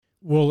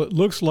Well, it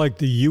looks like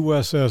the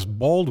USS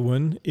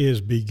Baldwin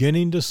is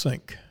beginning to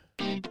sink.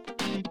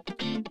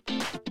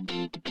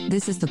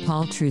 This is the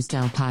Paul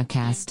Truesdell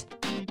Podcast.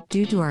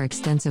 Due to our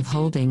extensive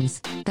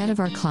holdings, that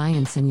of our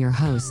clients and your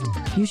host,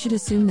 you should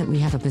assume that we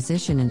have a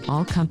position in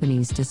all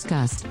companies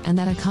discussed and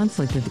that a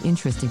conflict of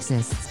interest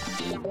exists.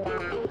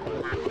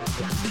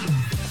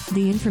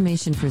 The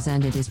information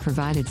presented is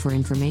provided for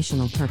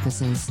informational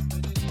purposes.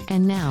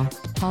 And now,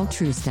 Paul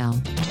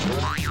Truesdell.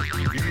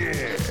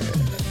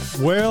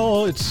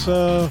 Well, it's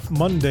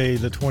Monday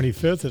the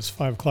 25th. It's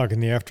 5 o'clock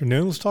in the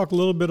afternoon. Let's talk a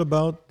little bit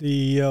about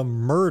the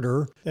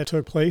murder that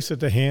took place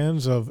at the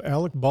hands of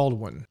Alec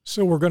Baldwin.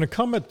 So we're going to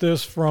come at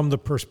this from the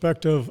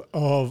perspective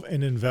of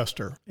an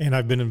investor. And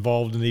I've been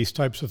involved in these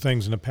types of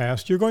things in the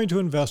past. You're going to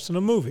invest in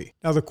a movie.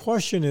 Now, the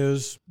question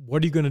is,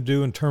 what are you going to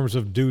do in terms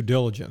of due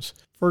diligence?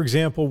 For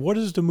example, what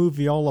is the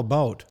movie all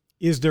about?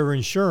 Is there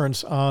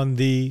insurance on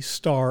the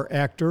star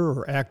actor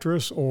or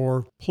actress,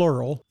 or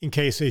plural, in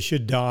case they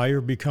should die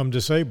or become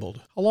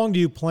disabled? How long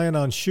do you plan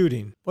on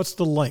shooting? What's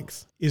the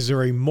length? Is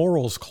there a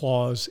morals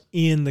clause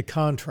in the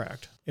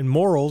contract? And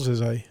morals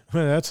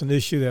that's an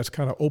issue that's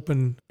kind of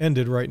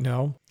open-ended right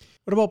now.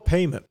 What about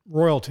payment,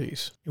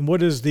 royalties? And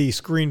what is the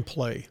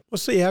screenplay?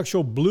 What's the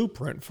actual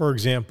blueprint, for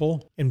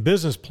example, and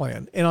business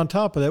plan? And on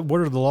top of that,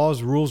 what are the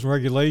laws, rules, and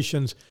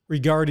regulations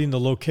regarding the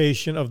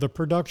location of the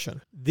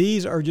production?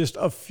 These are just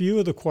a few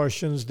of the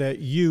questions that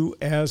you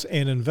as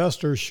an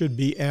investor should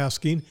be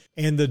asking,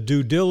 and the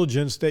due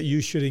diligence that you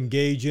should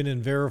engage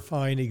in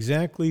verifying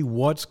exactly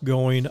what's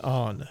going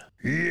on.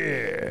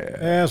 Yeah.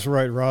 That's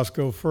right,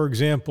 Roscoe. For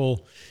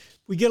example,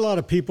 we get a lot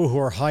of people who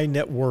are high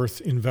net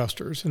worth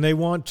investors, and they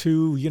want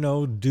to,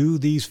 do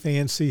these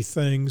fancy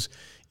things.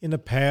 In the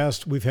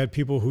past, we've had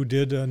people who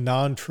did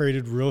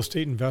non-traded real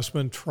estate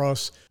investment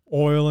trusts,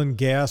 oil and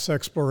gas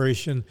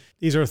exploration.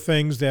 These are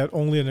things that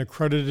only an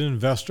accredited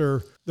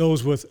investor,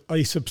 those with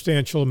a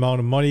substantial amount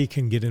of money,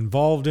 can get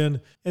involved in.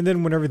 And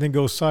then when everything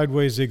goes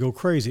sideways, they go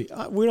crazy.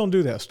 We don't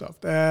do that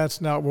stuff. That's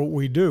not what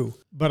we do.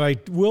 But I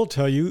will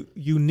tell you,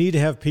 you need to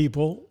have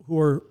people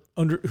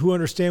who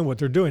understand what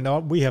they're doing. Now,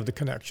 we have the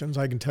connections,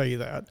 I can tell you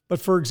that.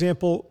 But for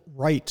example,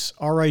 rights,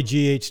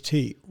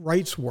 R-I-G-H-T,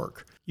 rights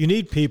work. You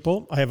need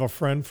people. I have a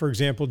friend, for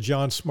example,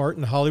 John Smart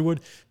in Hollywood.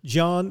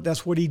 John,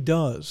 that's what he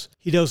does.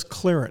 He does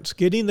clearance,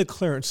 getting the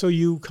clearance. So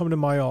you come to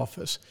my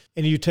office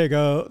and you take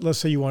let's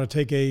say you want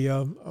to take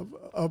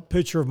a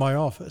picture of my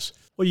office.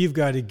 Well, you've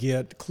got to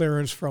get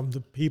clearance from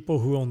the people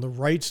who own the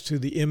rights to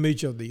the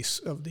image of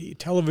the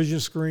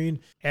television screen,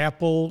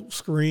 Apple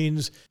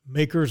screens,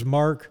 Maker's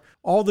Mark,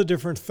 all the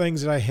different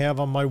things that I have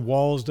on my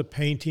walls, the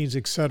paintings,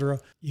 etc.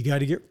 You got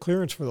to get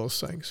clearance for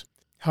those things.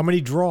 How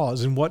many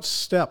draws and what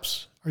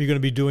steps are you going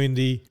to be doing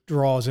the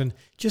draws, and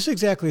just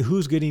exactly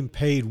who's getting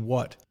paid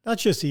what? Not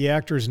just the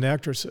actors and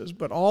actresses,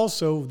 but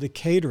also the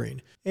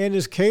catering. And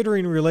is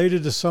catering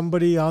related to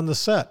somebody on the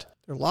set?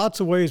 There are lots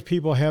of ways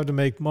people have to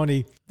make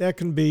money. That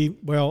can be,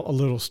 a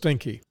little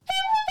stinky.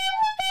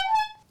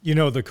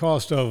 The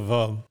cost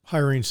of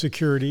hiring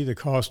security, the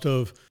cost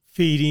of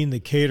feeding, the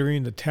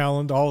catering, the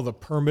talent, all the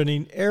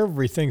permitting,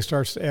 everything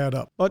starts to add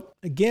up. But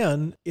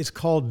again, it's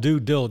called due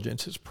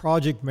diligence. It's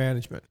project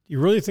management. Do you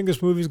really think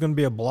this movie is going to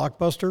be a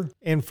blockbuster?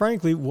 And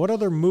frankly, what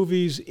other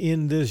movies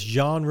in this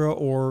genre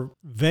or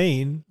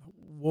vein,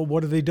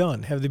 what have they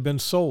done? Have they been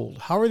sold?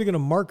 How are they going to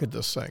market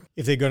this thing?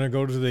 If they're going to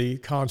go to the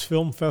Cannes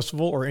Film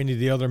Festival or any of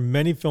the other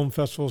many film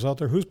festivals out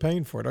there, who's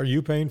paying for it? Are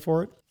you paying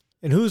for it?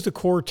 And who's the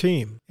core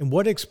team? And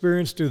what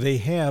experience do they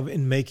have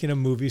in making a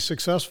movie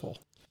successful?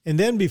 And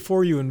then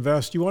before you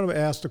invest, you want to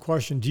ask the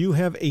question, do you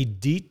have a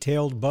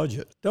detailed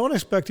budget? Don't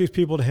expect these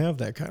people to have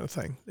that kind of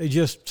thing. They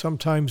just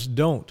sometimes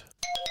don't.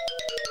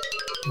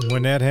 And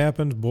when that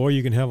happens, boy,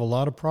 you can have a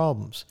lot of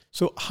problems.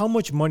 So how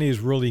much money is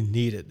really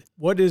needed?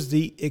 What is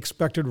the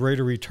expected rate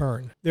of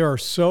return? There are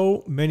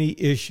so many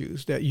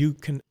issues that you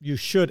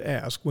should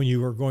ask when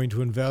you are going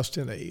to invest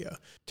in a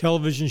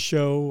television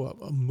show,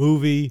 a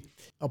movie,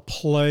 a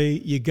play.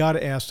 You got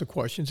to ask the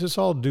questions. It's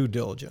all due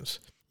diligence.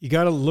 You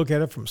got to look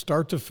at it from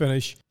start to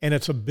finish, and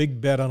it's a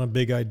big bet on a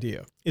big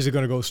idea. Is it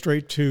going to go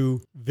straight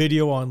to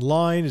video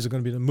online? Is it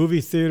going to be the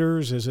movie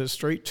theaters? Is it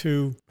straight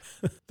to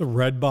the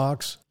red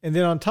box? And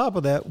then on top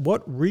of that,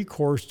 what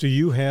recourse do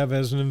you have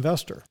as an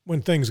investor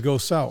when things go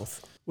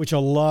south, which a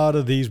lot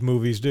of these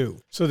movies do?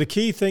 So the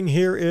key thing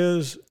here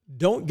is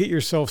don't get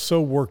yourself so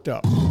worked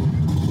up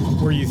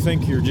where you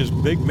think you're just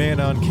big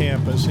man on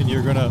campus and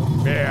you're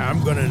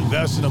I'm going to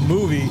invest in a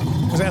movie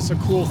because that's a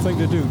cool thing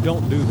to do.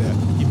 Don't do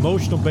that.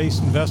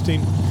 Emotional-based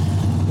investing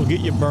will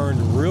get you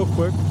burned real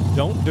quick.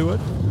 Don't do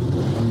it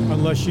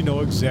unless you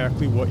know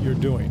exactly what you're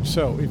doing.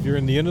 So if you're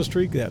in the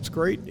industry, that's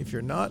great. If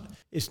you're not,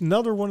 it's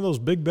another one of those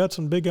big bets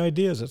and big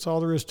ideas. That's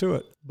all there is to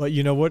it. But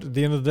you know what? At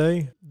the end of the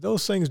day,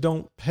 those things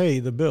don't pay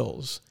the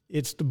bills.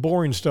 It's the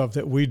boring stuff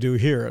that we do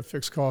here at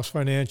Fixed Cost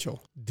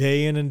Financial,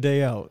 day in and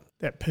day out,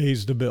 that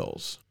pays the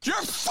bills.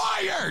 You're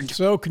fired!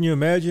 So can you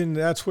imagine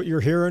that's what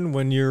you're hearing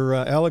when you're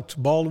Alex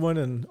Baldwin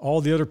and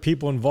all the other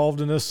people involved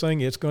in this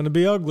thing? It's going to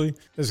be ugly.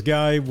 This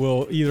guy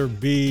will either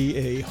be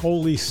a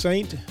holy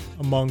saint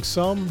among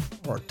some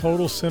or a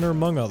total sinner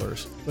among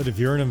others. But if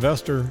you're an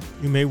investor,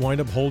 you may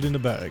wind up holding the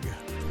bag.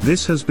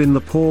 This has been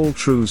the Paul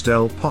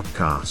Truesdell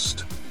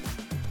Podcast.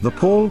 The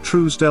Paul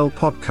Truesdell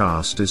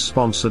Podcast is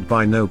sponsored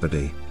by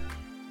nobody.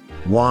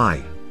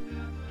 Why?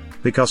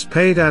 Because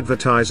paid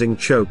advertising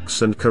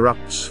chokes and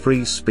corrupts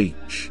free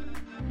speech.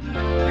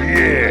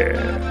 Yeah!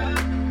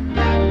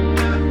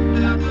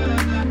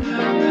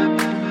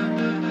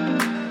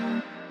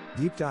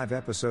 Deep dive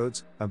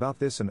episodes about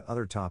this and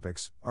other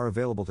topics are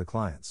available to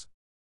clients.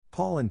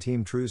 Paul and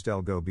Team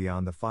Truesdell go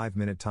beyond the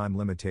 5-minute time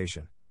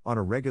limitation on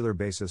a regular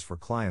basis for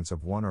clients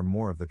of one or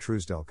more of the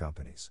Truesdell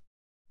companies.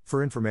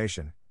 For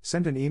information,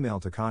 send an email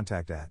to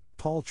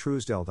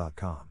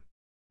contact@paultruesdell.com.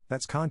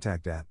 That's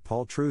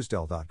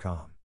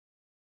contact@paultruesdell.com.